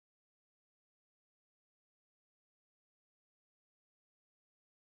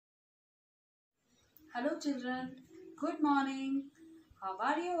Hello children, good morning. How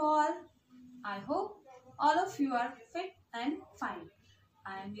are you all? I hope all of you are fit and fine.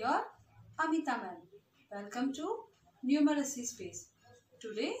 I am your Amita ma'am. Welcome to Numeracy Space.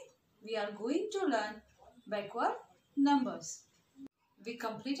 Today we are going to learn backward numbers. We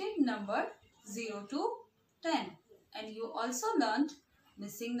completed number 0 to 10 and you also learned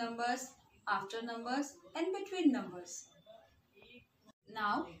missing numbers, after numbers and between numbers.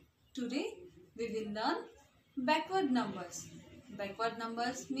 Now today we will learn backward numbers. Backward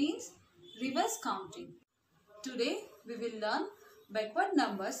numbers means reverse counting. Today we will learn backward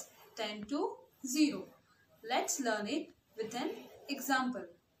numbers 10 to 0. Let's learn it with an example.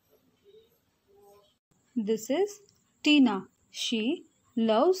 This is Tina. She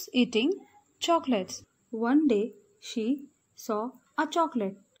loves eating chocolates. One day she saw a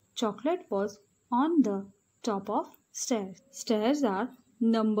chocolate. Chocolate was on the top of stairs. Stairs are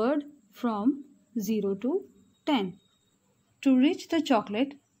numbered from 0 to 10. To reach the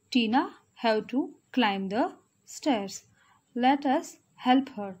chocolate, Tina have to climb the stairs. Let us help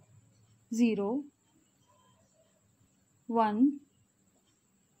her. 0, 1,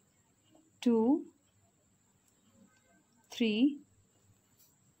 2, 3,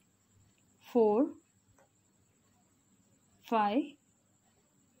 4, 5,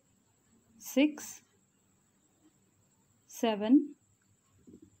 6, 7,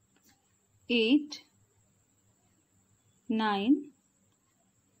 8, 9,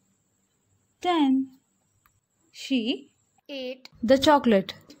 10. She ate the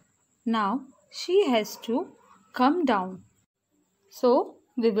chocolate. Now she has to come down. So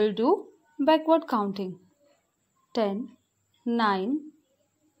we will do backward counting. 10, 9,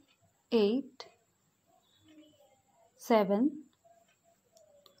 8, 7,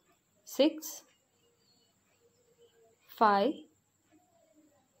 6, 5,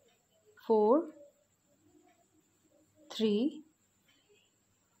 4, 3,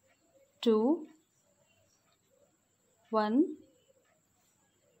 2, 1,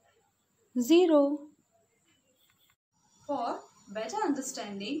 0. For better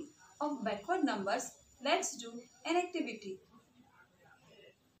understanding of backward numbers, let's do an activity.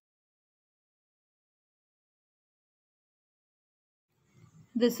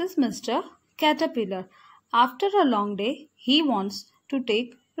 This is Mr. Caterpillar. After a long day, he wants to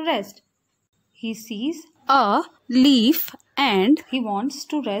take rest. He sees a leaf and he wants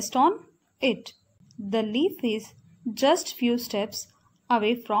to rest on it. The leaf is just few steps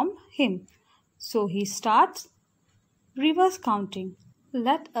away from him. So he starts reverse counting.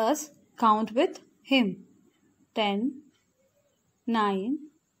 Let us count with him. 10, 9,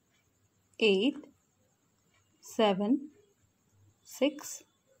 8, 7, 6,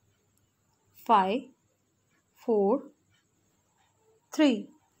 5, 4, 3,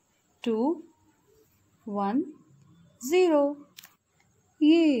 2, 1, 0.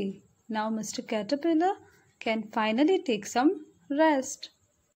 Yay! Now Mr. Caterpillar can finally take some rest.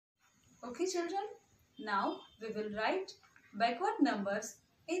 Okay children, now we will write backward numbers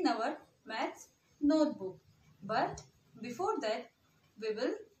in our maths notebook. But before that, we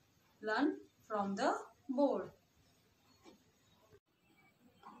will learn from the board.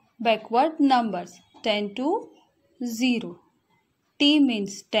 Backward numbers 10 to 0. T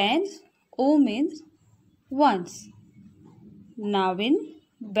means tens, O means ones. Now in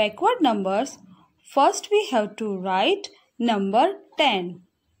backward numbers, first we have to write number 10.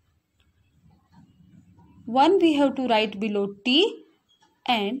 1 we have to write below T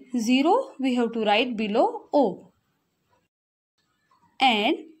and 0 we have to write below O.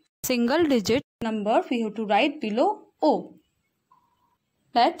 And single digit number we have to write below O.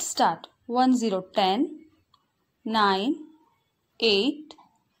 Let's start. 1, 0, 10, 9, 8,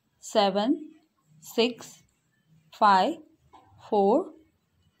 7, 6, 5, 4,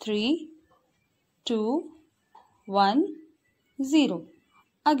 3, 2, 1, 0.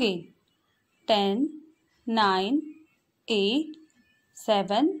 Again 10, 9, 8,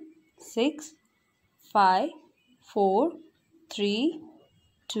 7, 6, 5, 4, 3,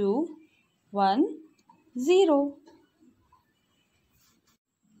 2, 1, 0.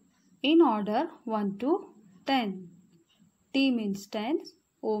 In order 1 to 10. T means tens,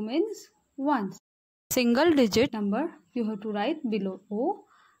 O means ones. Single digit number you have to write below O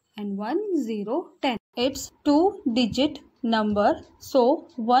and 1, 0, 10. It's 2-digit number, so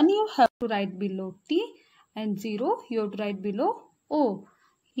 1 you have to write below T and 0 you have to write below O.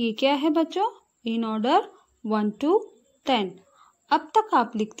 ये क्या है बच्चों? In order 1 to 10. अब तक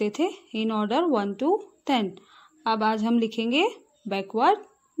आप लिखते थे in order 1 to 10. अब आज हम लिखेंगे backward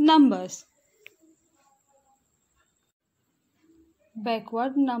numbers.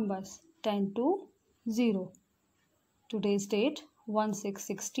 Backward numbers 10 to 0. Today's date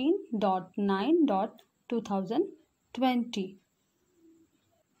 16/9/2020.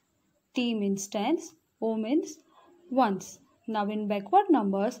 T means tens, O means ones. Now in backward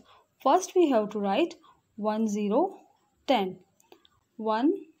numbers, first we have to write 1 0 10.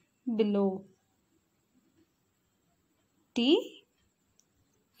 1 below T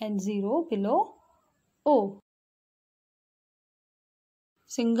and 0 below O.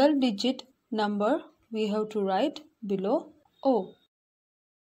 Single digit number we have to write below O.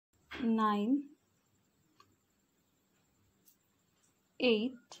 9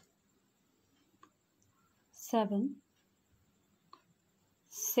 8 7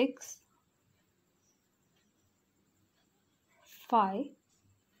 6 5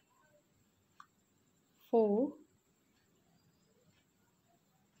 4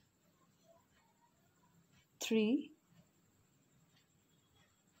 3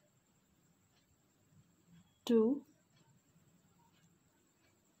 2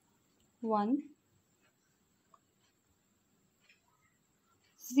 1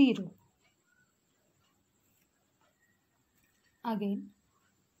 0. Again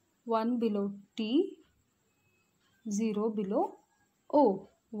 1 below T, 0 below O.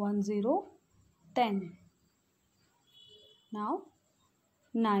 1 0 10. Now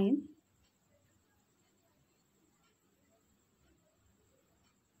 9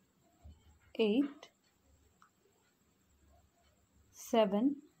 8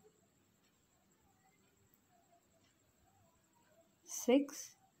 7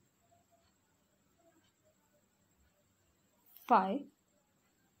 6 5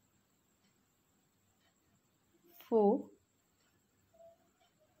 4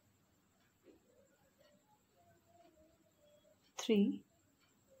 3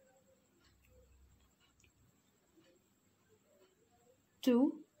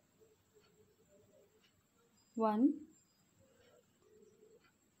 2 1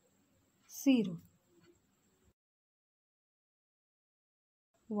 0.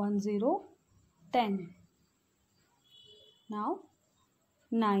 1 0 10. Now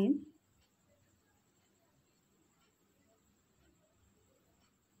 9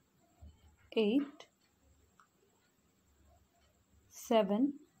 8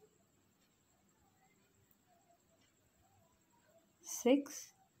 7 6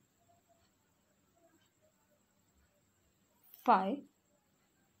 5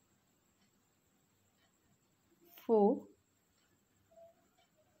 4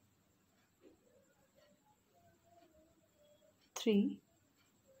 3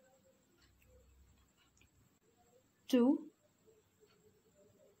 2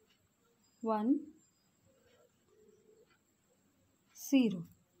 1 0.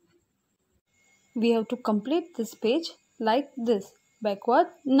 We have to complete this page like this, backward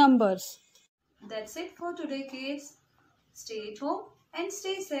numbers. That's it for today, kids. Stay at home and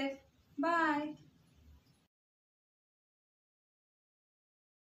stay safe.